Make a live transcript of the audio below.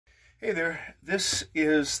Hey there, this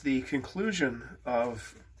is the conclusion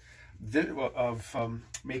of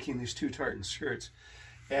making these two tartan skirts.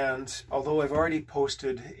 And although I've already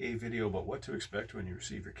posted a video about what to expect when you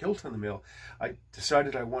receive your kilt in the mail, I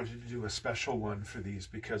decided I wanted to do a special one for these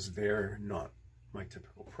because they're not my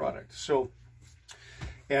typical product. So,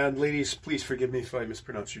 and ladies, please forgive me if I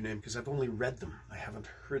mispronounce your name because I've only read them, I haven't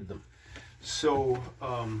heard them. So,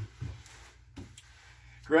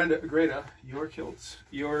 Greta, your kilts,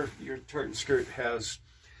 your tartan skirt has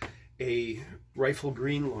a rifle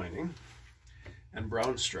green lining and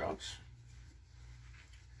brown straps,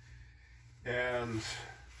 and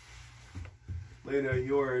Leda,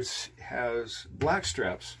 yours has black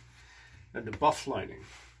straps and a buff lining.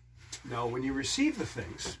 Now, when you receive the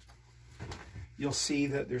things, you'll see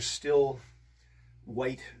that there's still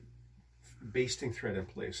white basting thread in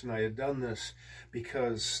place, and I had done this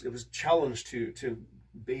because it was challenged to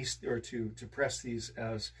baste or to press these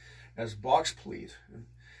as box pleat,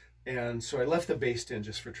 and so I left the baste in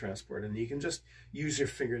just for transport, and you can just use your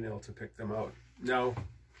fingernail to pick them out. Now,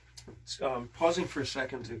 pausing for a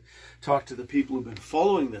second to talk to the people who've been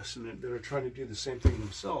following this and that are trying to do the same thing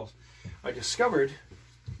themselves, I discovered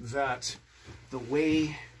that the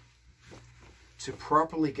way to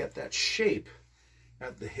properly get that shape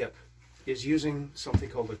at the hip is using something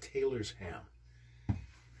called a tailor's ham.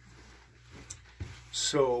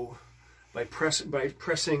 So by pressing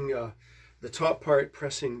the top part,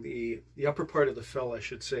 pressing the upper part of the fell, I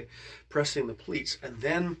should say, pressing the pleats, and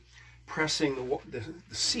then pressing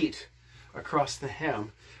the seat across the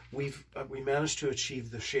ham, we managed to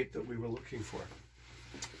achieve the shape that we were looking for.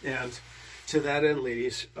 And to that end,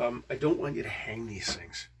 ladies, I don't want you to hang these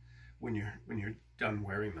things when you're done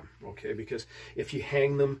wearing them, okay? Because if you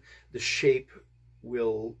hang them, the shape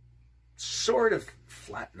will sort of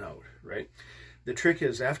flatten out, right? The trick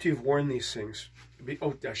is, after you've worn these things,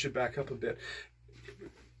 oh, I should back up a bit.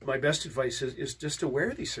 My best advice is just to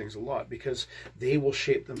wear these things a lot, because they will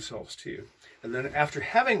shape themselves to you. And then after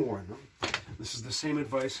having worn them, this is the same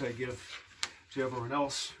advice I give to everyone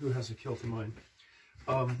else who has a kilt of mine.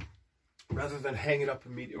 Rather than hang it up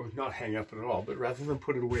immediately, or not hang up at all, but rather than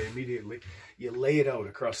put it away immediately, you lay it out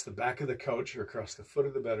across the back of the couch or across the foot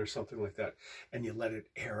of the bed or something like that, and you let it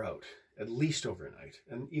air out, at least overnight.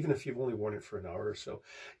 And even if you've only worn it for an hour or so,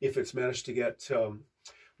 if it's managed to get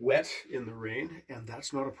wet in the rain, and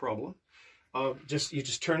that's not a problem, you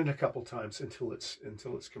just turn it a couple times until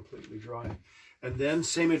it's completely dry. And then,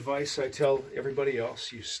 same advice I tell everybody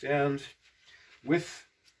else: you stand with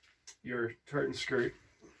your tartan skirt,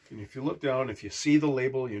 and if you look down, if you see the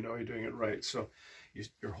label, you know you're doing it right. So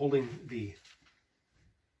you're holding the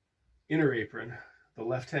inner apron, the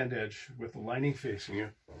left-hand edge with the lining facing you,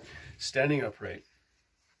 standing upright,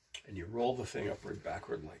 and you roll the thing upward,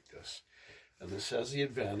 backward like this. And this has the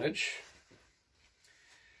advantage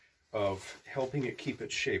of helping it keep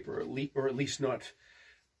its shape, or at least not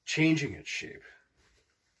changing its shape,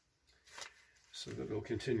 so that it'll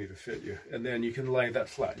continue to fit you. And then you can lay that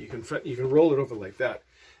flat. You can roll it over like that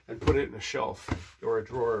and put it in a shelf or a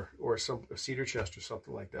drawer or a cedar chest or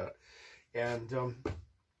something like that, and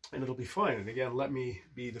it'll be fine. And again, let me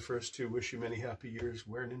be the first to wish you many happy years,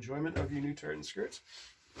 wear and enjoyment of your new tartan skirts.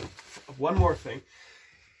 One more thing: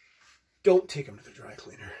 don't take them to the dry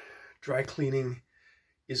cleaner. Dry cleaning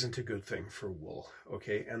isn't a good thing for wool,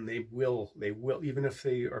 okay? And they will, even if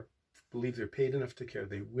they believe they're paid enough to care,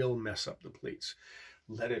 they will mess up the pleats.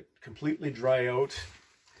 Let it completely dry out.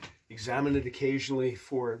 Examine it occasionally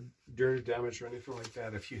for dirt damage or anything like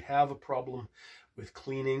that. If you have a problem with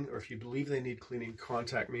cleaning, or if you believe they need cleaning,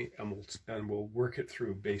 contact me, and we'll work it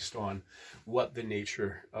through based on what the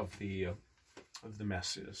nature of the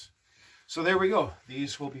mess is. So there we go.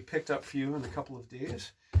 These will be picked up for you in a couple of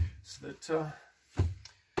days, so that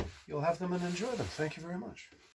you'll have them and enjoy them. Thank you very much.